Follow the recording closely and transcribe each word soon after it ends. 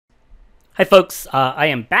Hi folks, I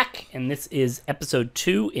am back, and this is episode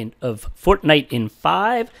 2 of Fortnite in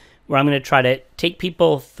 5, where I'm going to try to take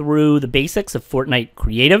people through the basics of Fortnite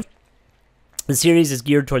Creative. The series is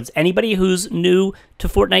geared towards anybody who's new to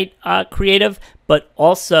Fortnite Creative, but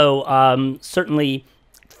also certainly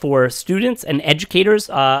for students and educators.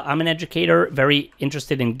 I'm an educator very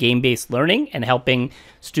interested in game-based learning and helping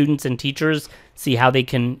students and teachers see how they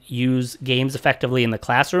can use games effectively in the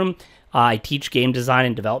classroom. I teach game design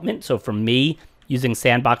and development, so for me, using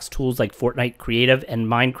sandbox tools like Fortnite Creative and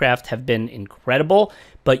Minecraft have been incredible,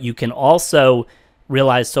 but you can also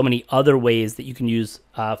realize so many other ways that you can use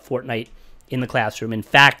Fortnite in the classroom. In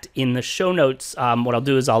fact, in the show notes, what I'll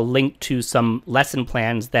do is I'll link to some lesson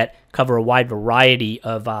plans that cover a wide variety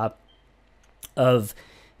of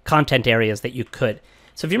content areas that you could.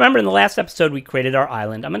 So if you remember in the last episode, we created our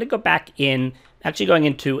island. I'm going to go back in, actually going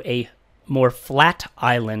into a more flat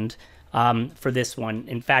island for this one.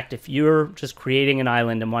 In fact, if you're just creating an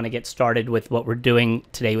island and want to get started with what we're doing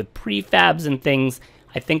today with prefabs and things,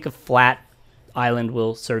 I think a flat island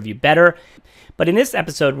will serve you better. But in this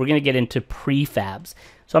episode, we're going to get into prefabs.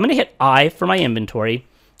 So I'm going to hit I for my inventory,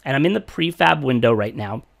 and I'm in the prefab window right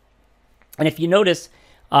now. And if you notice,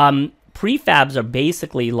 prefabs are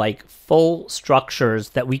basically like full structures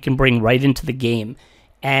that we can bring right into the game.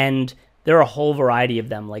 And there are a whole variety of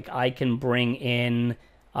them. Like I can bring in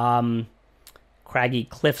Craggy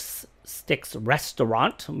Cliffs Sticks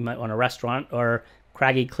Restaurant. We might want a restaurant, or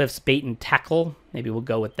Craggy Cliffs Bait and Tackle. Maybe we'll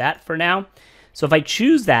go with that for now. So if I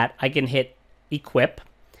choose that, I can hit equip,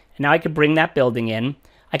 and now I can bring that building in.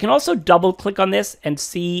 I can also double click on this and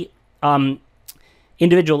see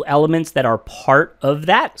individual elements that are part of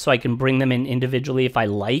that, so I can bring them in individually if I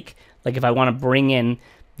like. Like if I want to bring in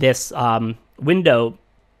this window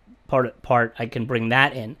part, I can bring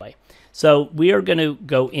that in. So we are going to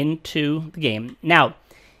go into the game. Now,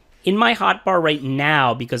 in my hotbar right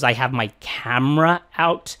now, because I have my camera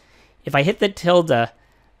out, if I hit the tilde,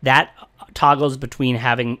 that toggles between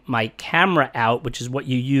having my camera out, which is what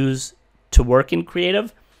you use to work in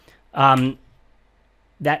creative,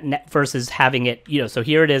 versus having it, so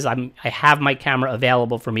here it is. I have my camera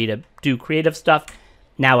available for me to do creative stuff.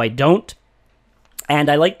 Now I don't. And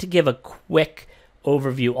I like to give a quick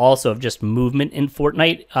overview also of just movement in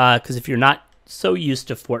Fortnite, because if you're not so used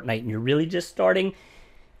to Fortnite and you're really just starting,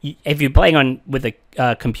 if you're playing with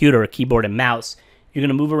a computer, a keyboard and mouse, you're going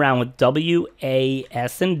to move around with W, A,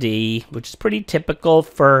 S, and D, which is pretty typical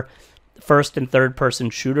for first and third person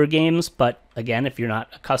shooter games. But again, if you're not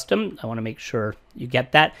accustomed, I want to make sure you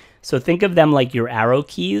get that. So think of them like your arrow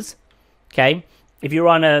keys. Okay. If you're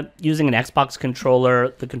using an Xbox controller,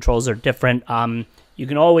 the controls are different. You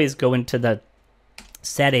can always go into the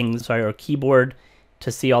settings, or keyboard,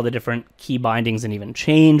 to see all the different key bindings and even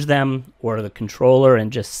change them, or the controller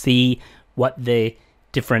and just see what the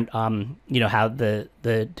different, how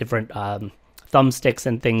the different thumbsticks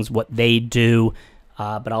and things, what they do.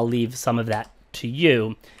 But I'll leave some of that to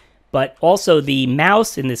you. But also the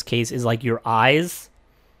mouse in this case is like your eyes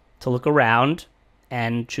to look around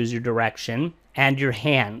and choose your direction, and your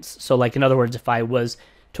hands. So like, in other words, if I was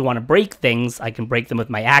to want to break things, I can break them with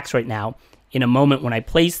my axe right now. In a moment when I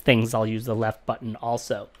place things, I'll use the left button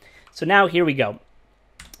also. So now here we go.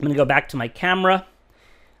 I'm going to go back to my camera.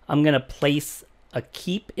 I'm going to place a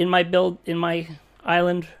keep in my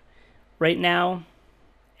island right now.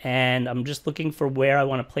 And I'm just looking for where I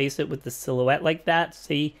want to place it with the silhouette like that.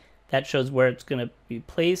 See, that shows where it's going to be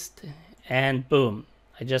placed. And boom,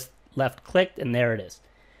 I just left clicked and there it is.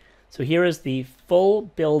 So here is the full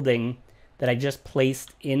building that I just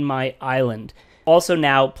placed in my island. Also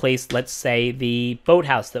now placed, let's say, the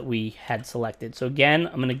boathouse that we had selected. So again,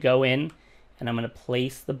 I'm going to go in and I'm going to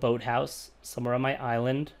place the boathouse somewhere on my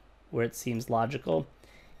island where it seems logical.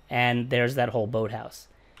 And there's that whole boathouse.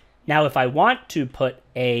 Now, if I want to put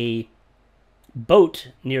a boat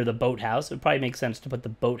near the boathouse, it would probably make sense to put the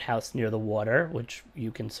boathouse near the water, which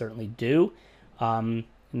you can certainly do. In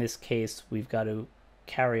this case, we've got to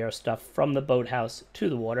carry our stuff from the boathouse to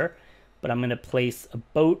the water. But I'm going to place a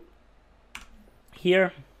boat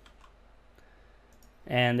here,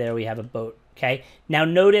 and there we have a boat. Okay, now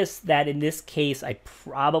notice that in this case I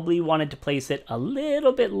probably wanted to place it a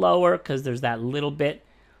little bit lower because there's that little bit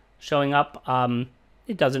showing up.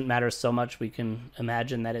 It doesn't matter so much. We can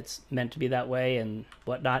imagine that it's meant to be that way and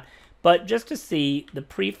whatnot, but just to see, the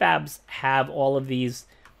prefabs have all of these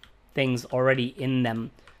things already in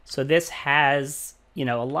them. So this has, a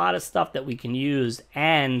lot of stuff that we can use,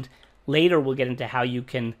 and later we'll get into how you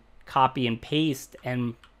can copy and paste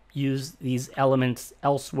and use these elements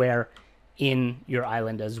elsewhere in your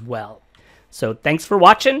island as well. So thanks for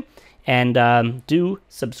watching, And do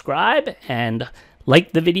subscribe and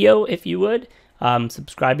like the video if you would.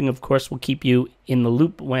 Subscribing, of course, will keep you in the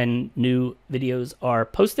loop when new videos are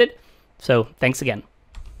posted. So thanks again.